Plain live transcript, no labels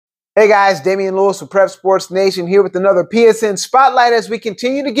Hey guys, Damian Lewis with Prep Sports Nation here with another PSN Spotlight as we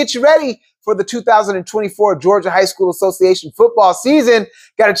continue to get you ready for the 2024 Georgia High School Association football season.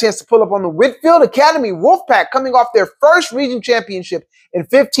 Got a chance to pull up on the Whitefield Academy Wolfpack coming off their first region championship in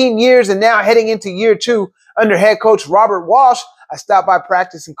 15 years and now heading into year 2 under head coach Robert Walsh. I stopped by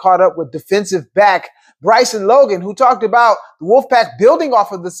practice and caught up with defensive back Bryson Logan, who talked about the Wolfpack building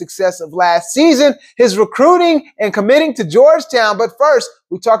off of the success of last season, his recruiting and committing to Georgetown. But first,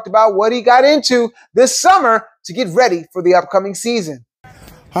 we talked about what he got into this summer to get ready for the upcoming season.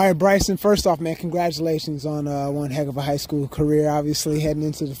 All right, Bryson, first off, man, congratulations on one heck of a high school career, obviously heading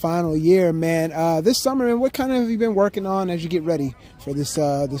into the final year, man. This summer, and what kind of have you been working on as you get ready for this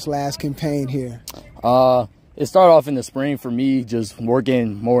this last campaign here? It started off in the spring for me, just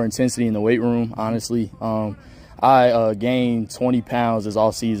working more intensity in the weight room, honestly. I gained 20 pounds this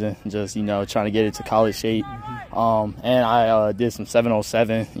off season, just, trying to get it to college shape. And I did some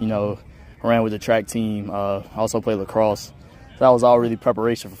 707, ran with the track team, also played lacrosse. So that was all really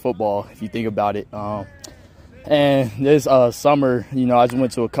preparation for football, if you think about it. And this summer, I just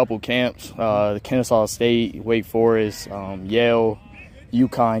went to a couple camps, the Kennesaw State, Wake Forest, Yale,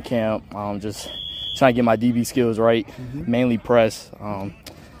 UConn camp, just trying to get my DB skills right, mainly press.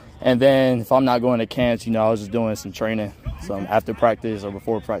 And then if I'm not going to camps, I was just doing some training, some after practice or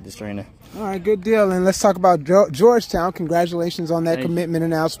before practice training. All right, good deal. And let's talk about Georgetown. Congratulations on that commitment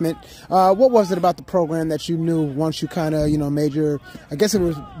announcement. What was it about the program that you knew once you kind of, made your, I guess it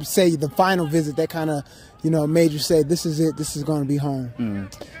would say the final visit that kind of, made you say, this is it, this is going to be home?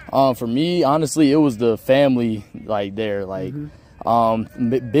 For me, honestly, it was the family, there.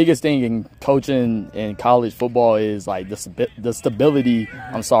 Biggest thing in coaching in college football is the stability.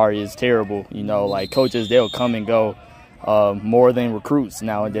 is terrible. Coaches, they'll come and go more than recruits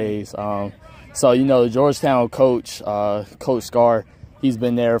nowadays. So the Georgetown coach, Coach Scar, he's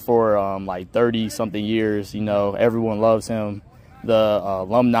been there for 30 something years. Everyone loves him. The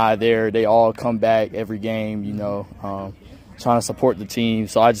alumni there, they all come back every game. Trying to support the team.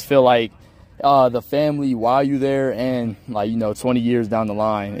 So I just feel like the family while you're there and 20 years down the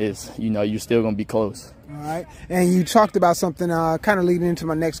line is you're still gonna be close. All right, and you talked about something kind of leading into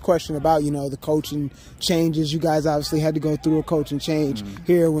my next question about the coaching changes. You guys obviously had to go through a coaching change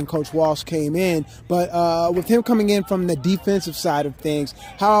here when Coach Walsh came in, but with him coming in from the defensive side of things,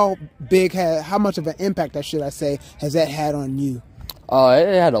 how much of an impact, should I say, has that had on you?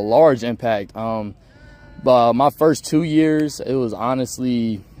 It had a large impact. But my first 2 years, it was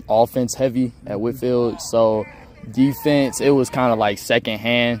honestly offense heavy at Whitefield, so defense, it was kind of like second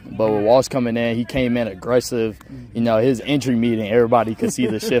hand. But with Walsh coming in, he came in aggressive. His entry meeting, everybody could see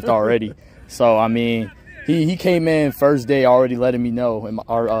the shift already. So I mean, he came in first day already letting me know in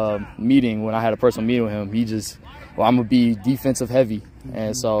our meeting, when I had a personal meeting with him, I'm gonna be defensive heavy.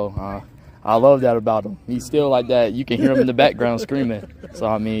 And so I love that about him. He's still like that. You can hear him in the background screaming. So,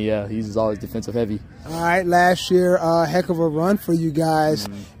 I mean, yeah, he's always defensive heavy. All right, last year, heck of a run for you guys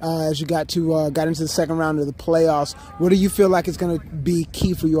as you got into the second round of the playoffs. What do you feel like is going to be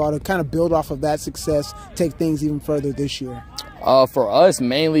key for you all to kind of build off of that success, take things even further this year? For us,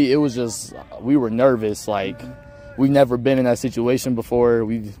 mainly, it was just we were nervous. We've never been in that situation before.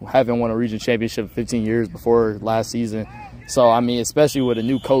 We haven't won a region championship in 15 years before last season. So, I mean, especially with a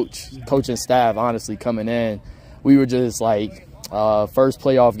new coaching staff, honestly, coming in, we were just first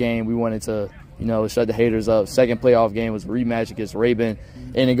playoff game, we wanted to, shut the haters up. Second playoff game was a rematch against Rabin,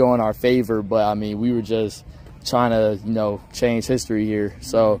 and it go in our favor. But, I mean, we were just trying to, change history here.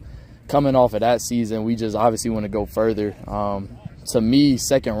 So, coming off of that season, we just obviously want to go further. To me,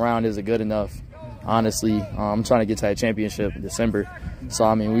 second round isn't good enough, honestly. I'm trying to get to that championship in December. So,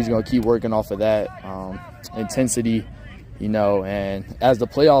 I mean, we're just going to keep working off of that intensity. And as the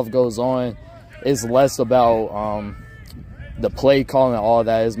playoff goes on, it's less about the play calling and all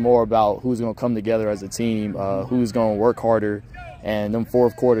that. It's more about who's going to come together as a team, who's going to work harder, and them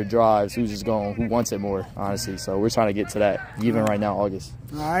fourth quarter drives, who wants it more, honestly. So we're trying to get to that even right now, August.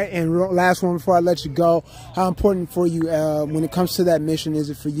 All right, and last one before I let you go, how important for you when it comes to that mission is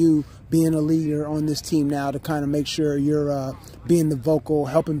it for you being a leader on this team now to kind of make sure you're being the vocal,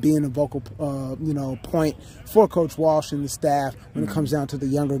 helping being a vocal, point for Coach Walsh and the staff when it comes down to the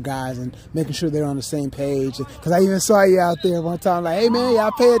younger guys and making sure they're on the same page? Because I even saw you out there one time like, hey, man,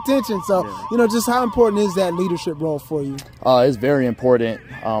 y'all pay attention. So, just how important is that leadership role for you? It's very important.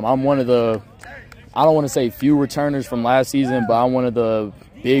 I'm one of the, I don't want to say few returners from last season, but I'm one of the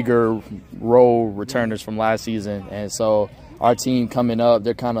bigger role returners from last season. And so our team coming up,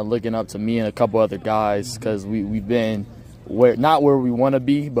 they're kind of looking up to me and a couple other guys because we've been not where we want to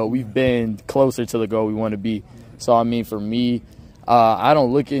be, but we've been closer to the goal we want to be. So, I mean, for me, I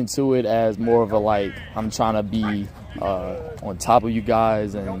don't look into it as more of a like I'm trying to be on top of you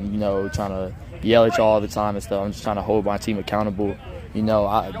guys and, you know, trying to yell at y'all all the time and stuff. I'm just trying to hold my team accountable. You know,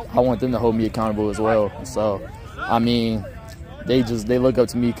 I want them to hold me accountable as well. So, I mean, they look up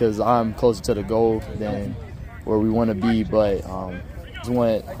to me because I'm closer to the goal than where we want to be. But just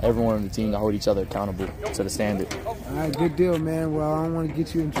want everyone on the team to hold each other accountable to the standard. All right, good deal, man. Well, I don't want to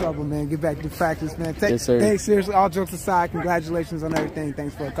get you in trouble, man. Get back to practice, man. Yes, sir. Thanks, seriously. All jokes aside, congratulations on everything.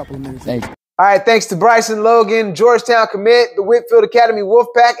 Thanks for a couple of minutes. Thanks. All right, thanks to Bryson Logan, Georgetown commit, the Whitefield Academy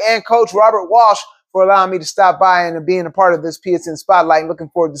Wolfpack, and Coach Robert Walsh for allowing me to stop by and being a part of this PSN Spotlight. Looking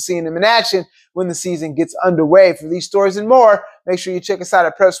forward to seeing them in action when the season gets underway. For these stories and more, make sure you check us out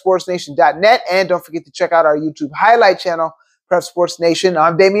at PrepSportsNation.net, and don't forget to check out our YouTube highlight channel, Prep Sports Nation.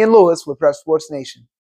 I'm Damian Lewis with Prep Sports Nation.